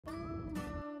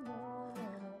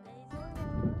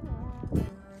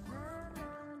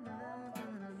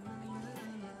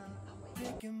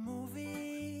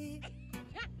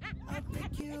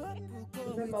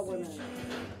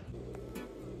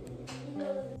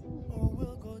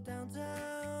we'll go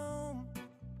downtown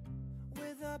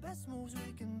with our best moves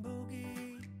we can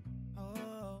boogie.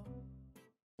 Oh.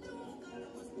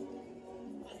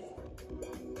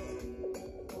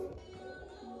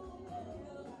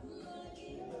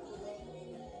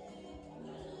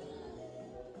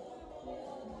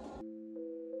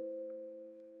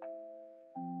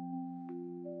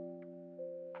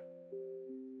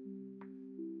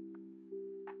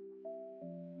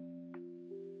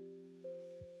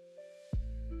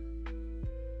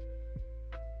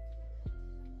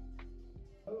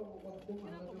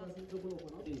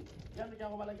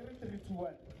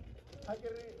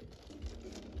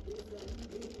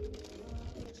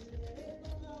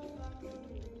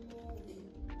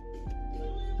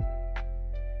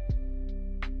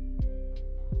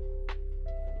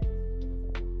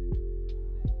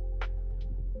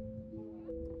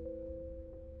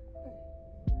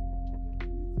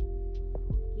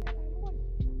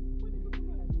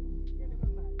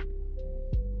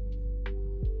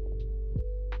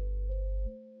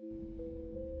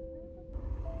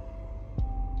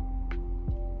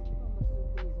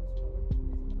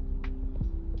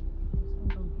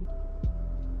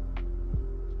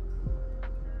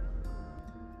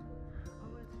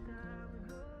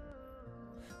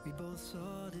 We both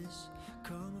saw this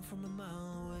coming from a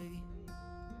mile away.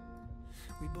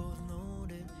 We both know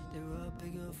that there are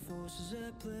bigger forces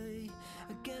at play.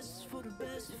 I guess it's for the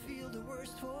best to feel the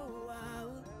worst for a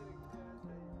while.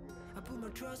 I put my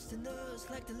trust in us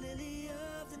like the lily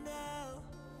of the Nile.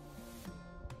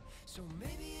 So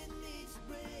maybe it needs a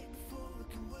break before we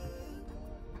can work.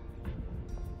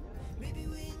 Maybe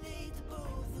we need to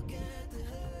both forget the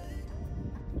hurt.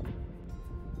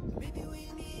 Maybe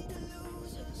we need the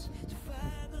losers to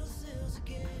find ourselves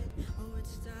again. Oh,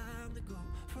 it's time to go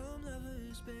from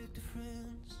lovers back to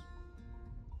friends.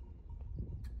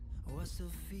 Oh, I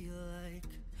still feel like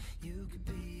you could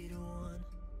be the one,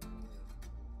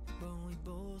 but we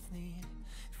both need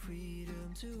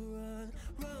freedom to run.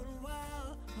 Run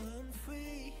wild, run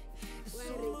free. There's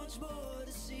so much more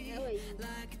to see,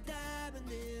 like a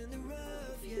diamond in the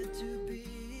rough yet to be.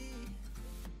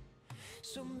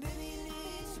 So many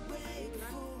needs to break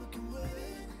before we can work.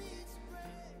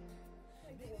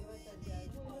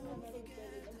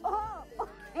 Oh,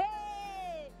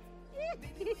 hey!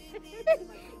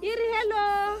 Iri,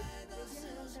 hello.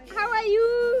 How are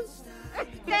you?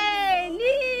 Hey,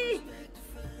 Lee.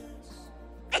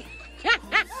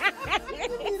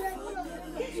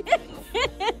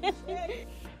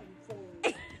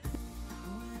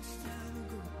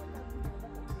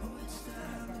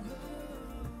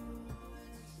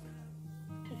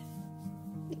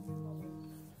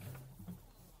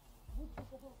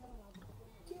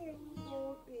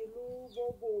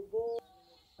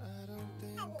 I don't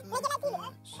think like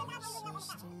that she says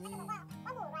to me.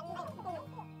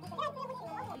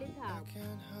 I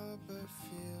can't help but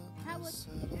feel the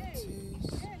subtleties.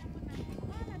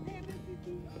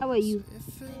 How are you?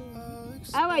 If it all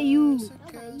How are you? explodes,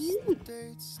 I guess the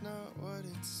date's not what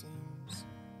it seems.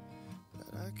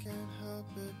 But I can't help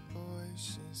it, boy,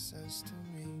 she says to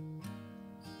me.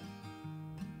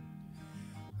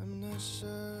 I'm not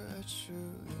sure I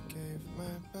truly gave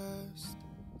my best.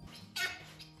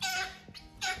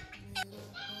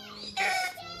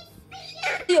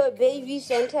 Your baby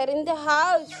center in the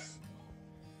house.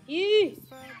 You.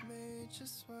 If I made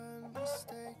just one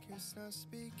mistake, it's not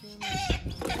speaking.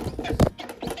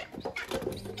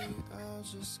 Maybe I'll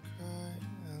just cry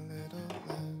a little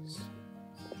less.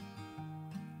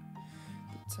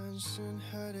 The tension,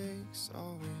 headaches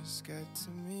always get to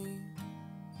me.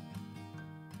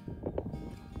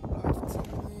 Often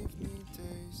leave me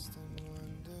dazed and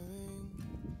wondering.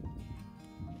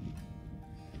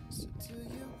 So do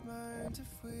you mind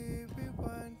if we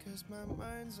rewind? 'Cause my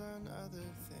mind's on other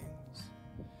things,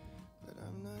 but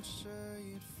I'm not sure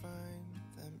you'd find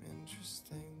them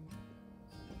interesting.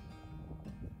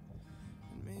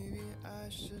 And maybe I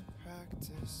should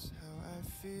practice how I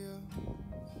feel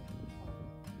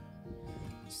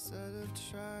instead of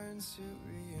trying to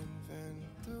reinvent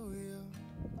the wheel.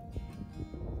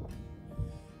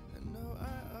 I know I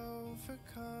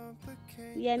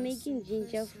overcomplicate. We are making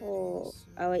ginger for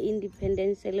our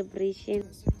independence celebration.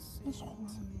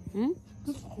 Hmm?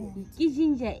 It's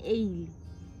ginger ale.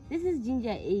 This is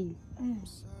ginger ale.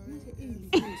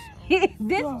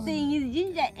 This thing is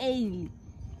ginger ale.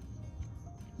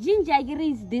 Ginger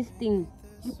is this thing.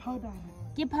 The powder.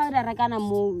 Ke powder rakana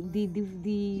mo the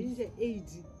Ginger ale.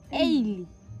 ale.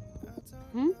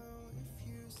 Hmm?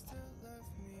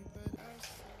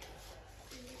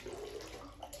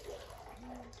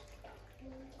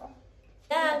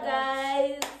 Yeah,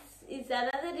 guys, it's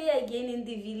another day again in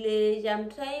the village. I'm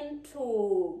trying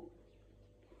to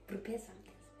prepare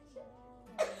something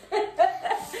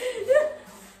special.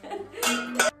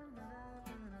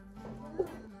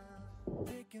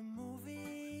 Pick a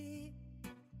movie.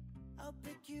 I'll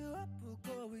pick you up. We'll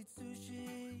go eat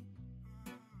sushi,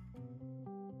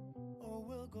 or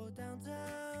we'll go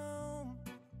downtown.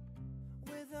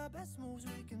 With our best moves,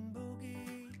 we can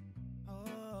boogie.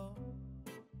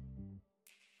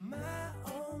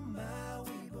 Oh my,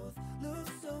 we both look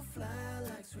so fly,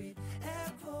 like sweet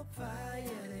apple pie.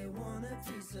 Yeah, they want a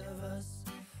piece of us.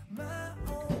 My,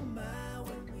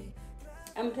 when we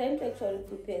I'm trying to actually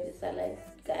prepare the salad,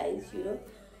 guys, you know.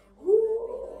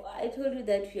 Ooh, I told you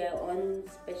that we are on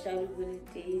special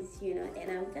holidays, you know,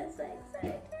 and I'm just so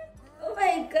excited. Oh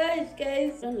my gosh,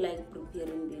 guys. I don't like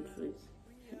preparing beetroots.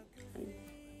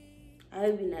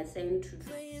 I've been assigned to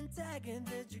playing tag in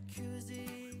the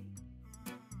jacuzzi.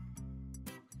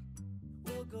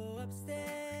 We'll go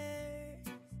upstairs.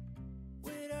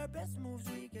 With our best moves,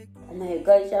 we get Oh my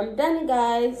gosh, I'm done,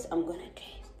 guys. I'm gonna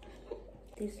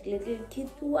taste this little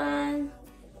cute one.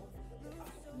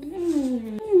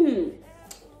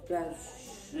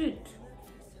 That's sweet.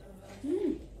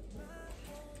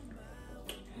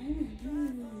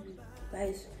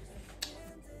 Guys,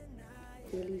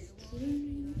 really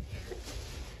skinny.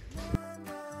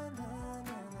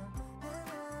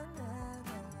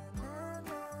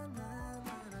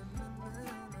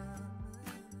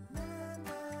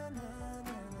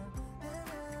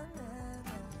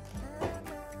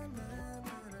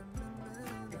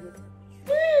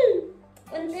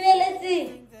 Let's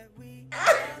see.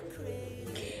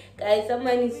 Guys,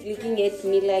 someone is looking at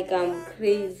me like I'm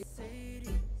crazy.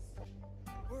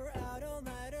 we're out all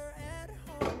night or at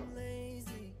home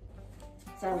lazy.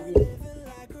 Sorry. Living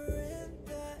like we're in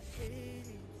the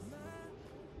 80s.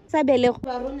 Sabele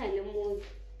barona le mo.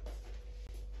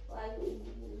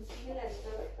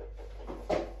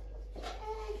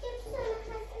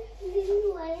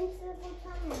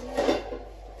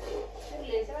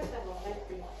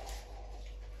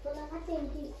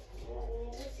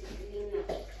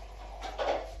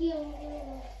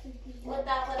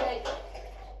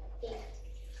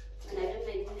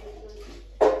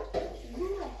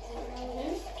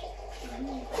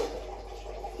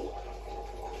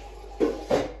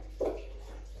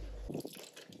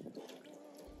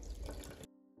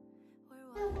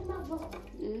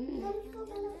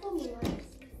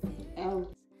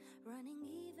 Running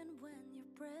even when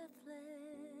you're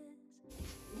breathless.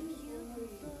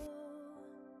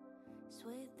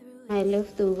 Sway through My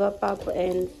leftover pap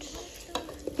and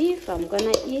beef I'm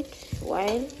gonna eat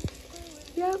while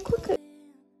we are cooking.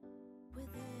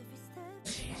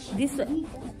 This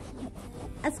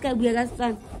aska buya ka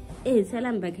tsana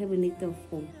tshela mba cabinet of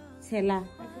phone tshela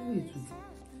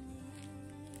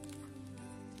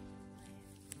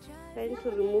trying to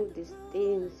remove these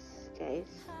things, guys.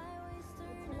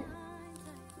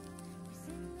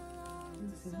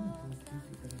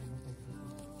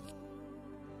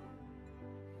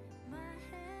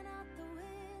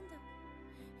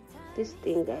 This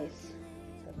thing, guys.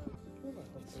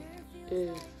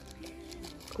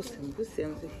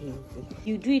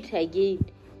 You do it again,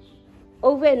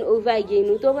 over and over again.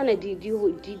 You don't wanna do it.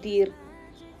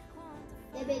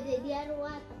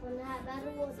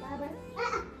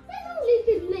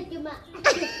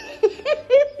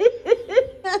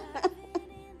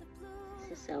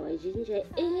 This is our ginger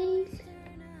ale.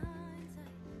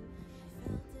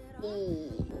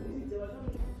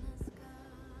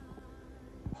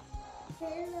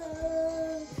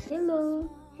 Hello.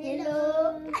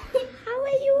 Hello. How are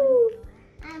you?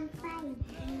 I'm fine.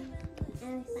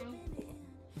 I'm fine.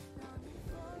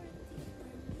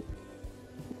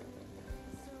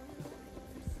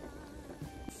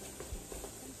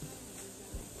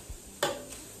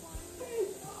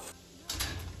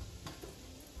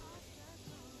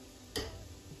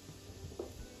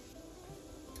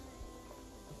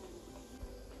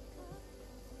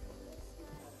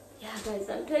 Yeah, guys,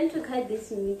 I'm trying to cut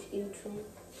this meat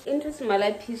into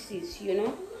smaller pieces, you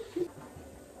know.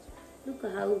 Look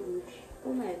how good.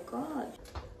 Oh my god.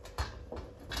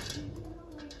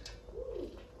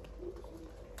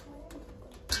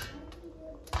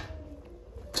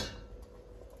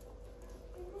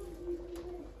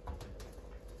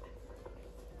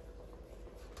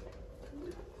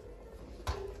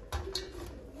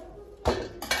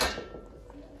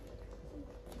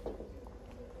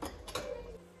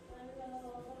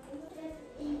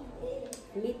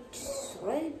 Meat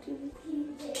right.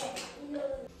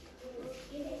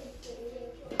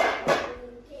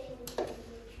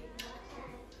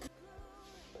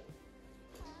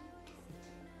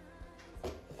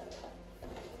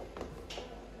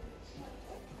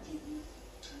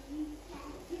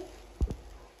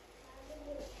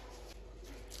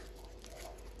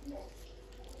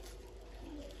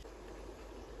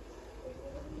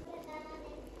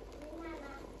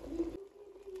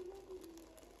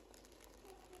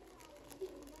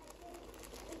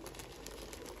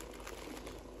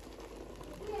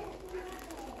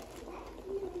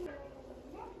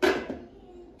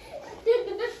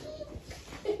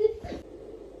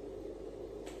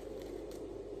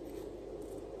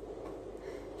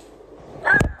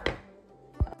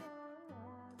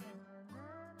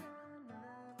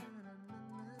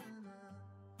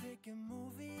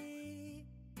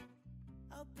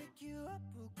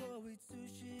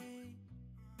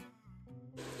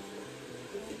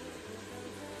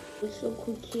 Also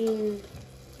cooking,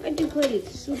 what do you call it,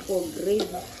 soup or gravy.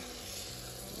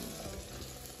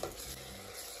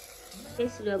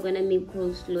 Yes, we are gonna make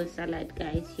coleslaw salad,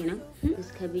 guys. You know,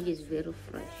 this cabbage is very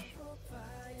fresh.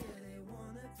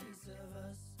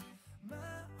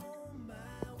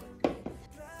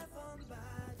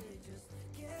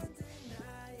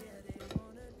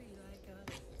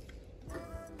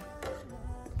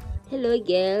 Hello,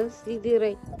 girls. You do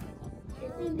right.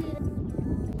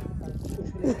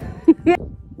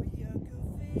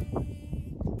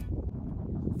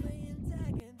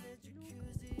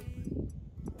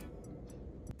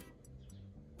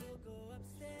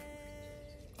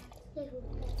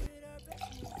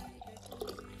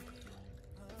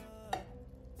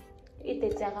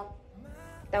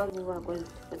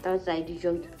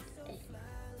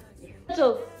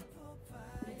 So,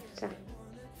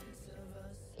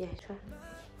 yeah, try.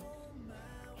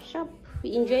 Shop.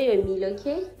 Enjoy your meal,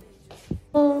 okay?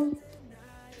 Oh.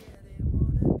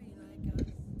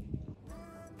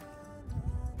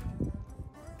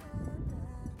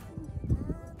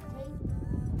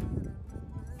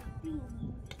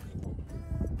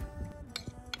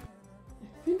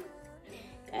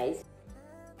 Guys.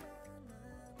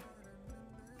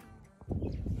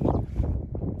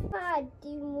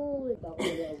 Party mood.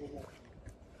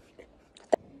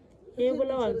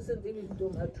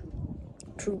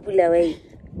 True away.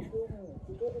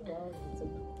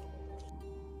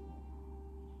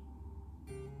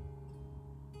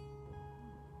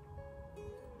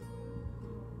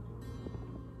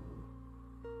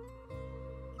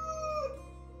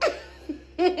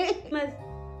 Mas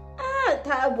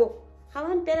Tabo.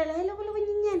 Hawan pera la hello ko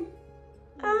yan.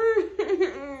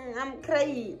 I'm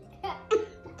crying.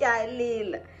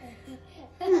 Kalil.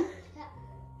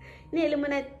 Nele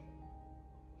manat.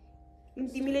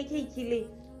 Intimile ke kile.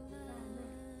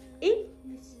 Eh?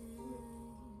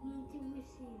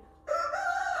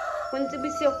 Kunti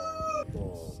bisyo.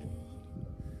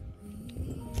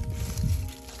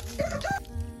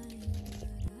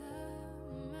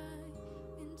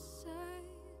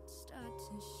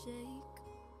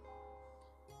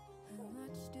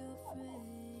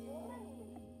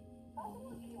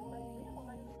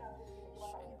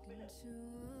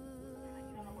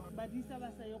 Badisa ba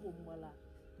sa yo go mmola.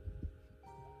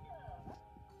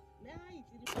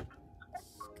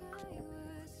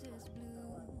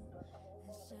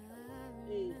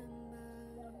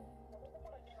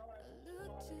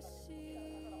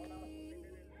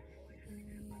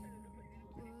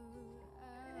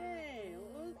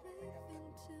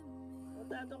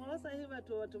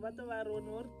 Batho ba ba rone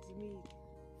o re timile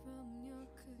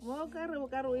mo ka re o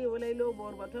e bola ile o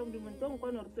bor batho ba modimo ntong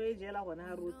kgona re to e jela gona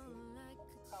ha roti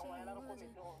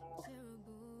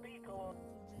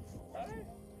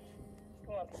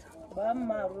ba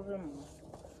mmaru re mo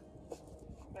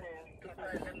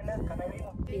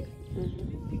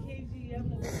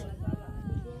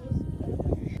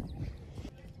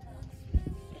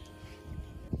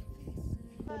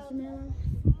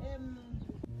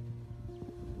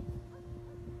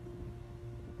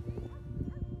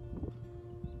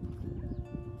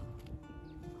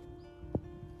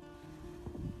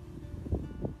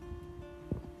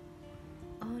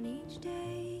On each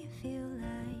day, I feel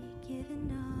like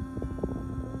giving up.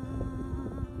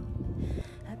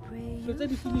 I pray you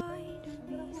find a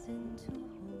reason to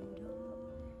hold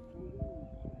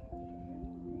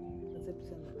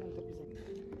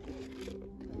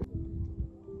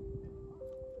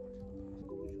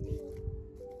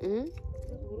on.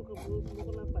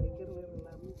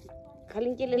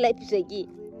 Kalinkele la pisaki.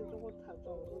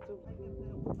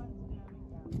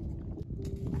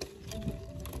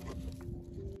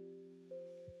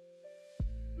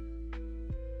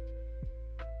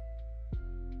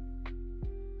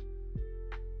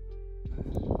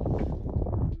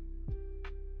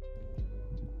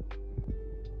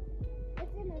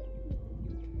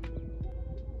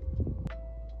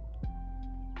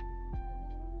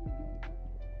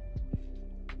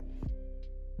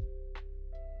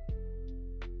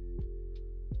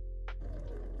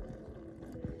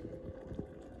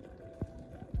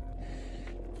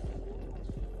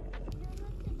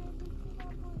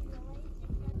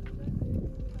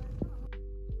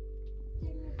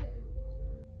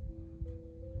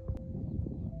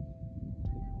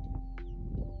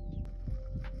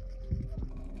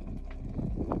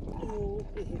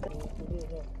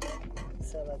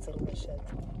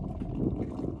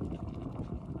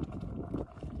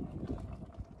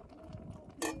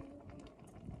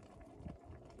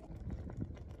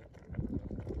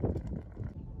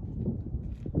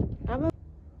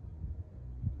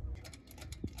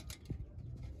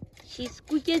 She's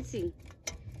cooking.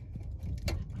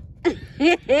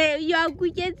 You are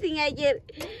getting again.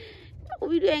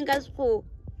 We doing gas for.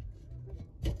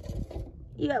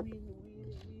 You are.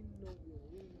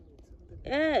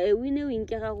 We know in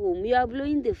home. You are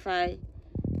blowing the fire.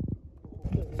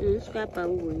 Scrap our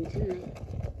wound tonight.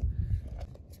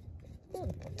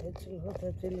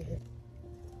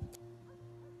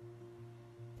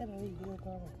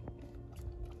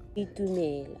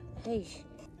 Itumela. Hey.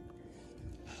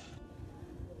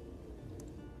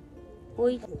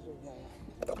 Oi.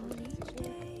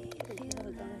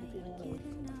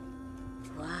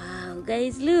 Wow,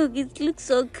 guys, look, it looks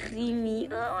so creamy.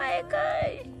 Oh my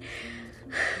god.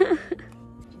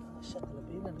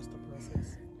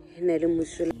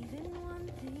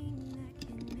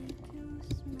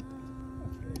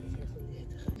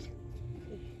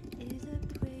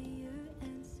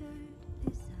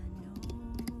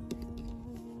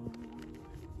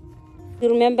 You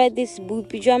remember this boot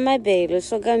pajama bed,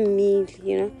 so meal,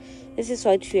 you know. This is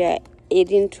what we are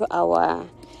adding to our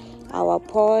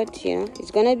pot, you know.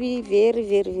 It's gonna be very,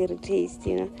 very, very tasty,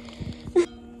 you know.